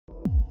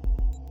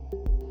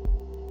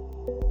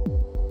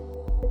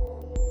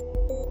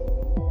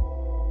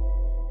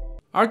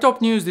Our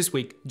top news this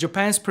week: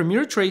 Japan's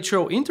premier trade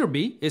show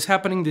Interbee is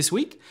happening this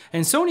week,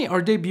 and Sony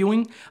are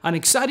debuting an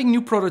exciting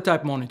new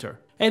prototype monitor.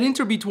 At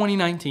Interbee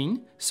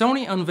 2019,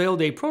 Sony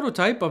unveiled a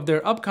prototype of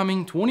their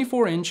upcoming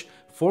 24-inch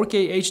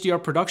 4K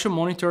HDR production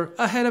monitor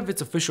ahead of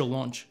its official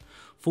launch.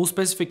 Full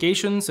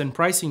specifications and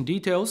pricing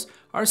details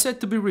are set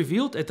to be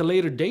revealed at a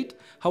later date.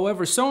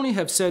 However, Sony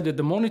have said that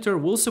the monitor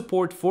will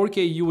support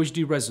 4K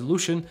UHD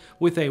resolution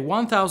with a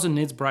 1000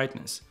 nits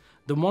brightness.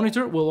 The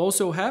monitor will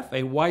also have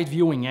a wide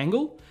viewing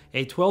angle,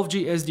 a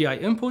 12G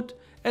SDI input,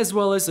 as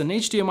well as an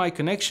HDMI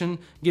connection,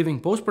 giving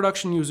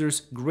post-production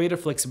users greater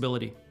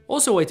flexibility.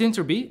 Also at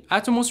Interbee,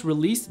 AtomOS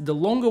released the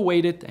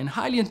long-awaited and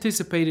highly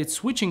anticipated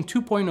Switching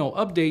 2.0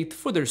 update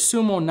for their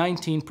Sumo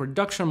 19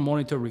 production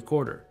monitor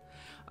recorder.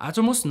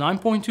 AtomOS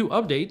 9.2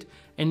 update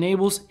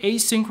enables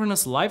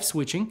asynchronous live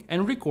switching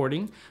and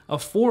recording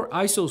of 4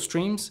 ISO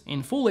streams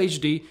in Full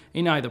HD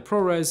in either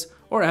ProRes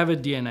or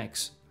Avid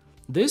DNX.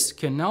 This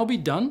can now be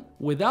done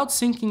without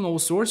syncing all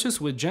sources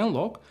with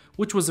Genlock,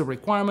 which was a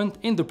requirement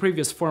in the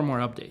previous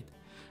firmware update.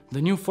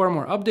 The new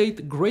firmware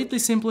update greatly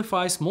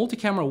simplifies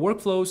multi-camera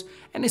workflows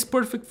and is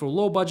perfect for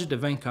low-budget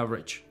event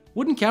coverage.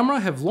 Wooden Camera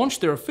have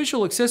launched their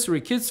official accessory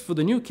kits for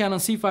the new Canon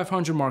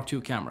C500 Mark II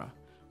camera.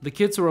 The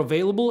kits are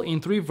available in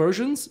 3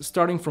 versions,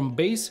 starting from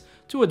base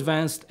to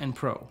advanced and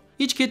pro.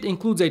 Each kit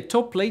includes a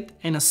top plate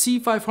and a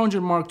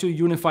C500 Mark II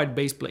unified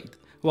base plate,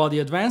 while the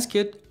advanced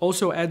kit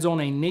also adds on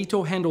a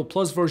NATO Handle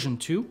Plus version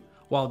 2,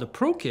 while the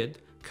pro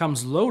kit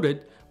comes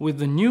loaded with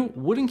the new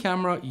Wooden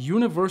Camera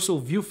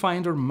Universal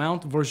Viewfinder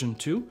Mount version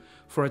 2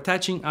 for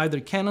attaching either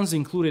Canon's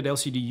included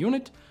LCD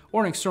unit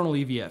or an external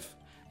EVF,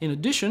 in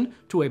addition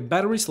to a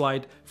battery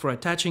slide for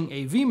attaching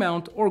a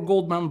V-mount or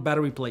gold mount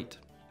battery plate.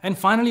 And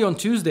finally, on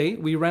Tuesday,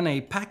 we ran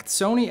a packed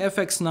Sony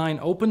FX9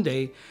 open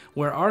day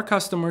where our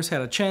customers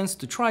had a chance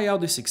to try out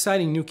this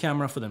exciting new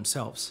camera for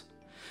themselves.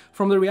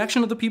 From the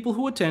reaction of the people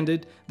who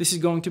attended, this is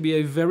going to be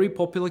a very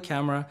popular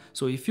camera,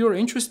 so if you're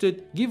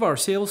interested, give our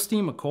sales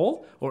team a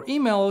call or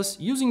email us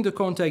using the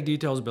contact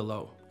details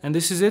below. And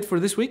this is it for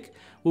this week.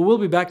 We will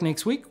be back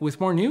next week with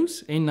more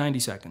news in 90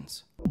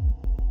 seconds.